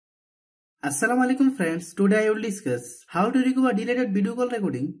Assalamu alaikum friends, today I will discuss how to recover deleted video call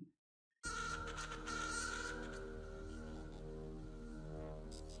recording.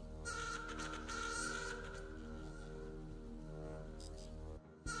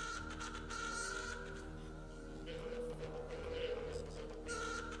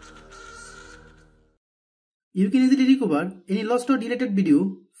 You can easily recover any lost or deleted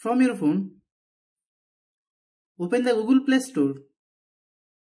video from your phone. Open the Google Play Store.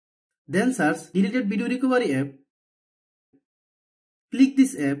 Then search Deleted Video Recovery app. Click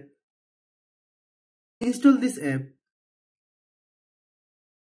this app. Install this app.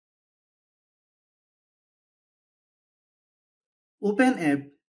 Open app.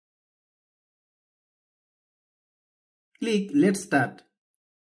 Click Let's Start.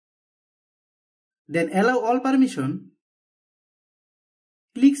 Then allow all permission.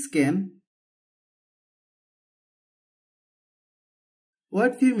 Click Scan.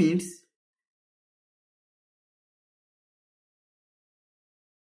 Wait few minutes.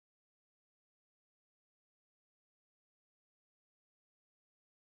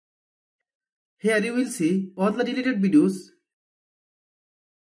 Here you will see all the deleted videos.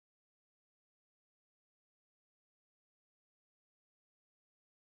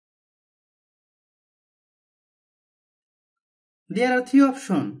 There are three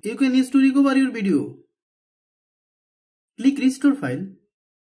options you can use to recover your video. Click Restore File.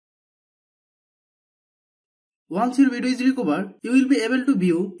 Once your video is recovered, you will be able to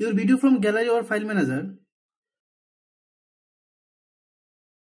view your video from Gallery or File Manager.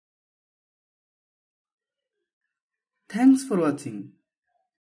 Thanks for watching.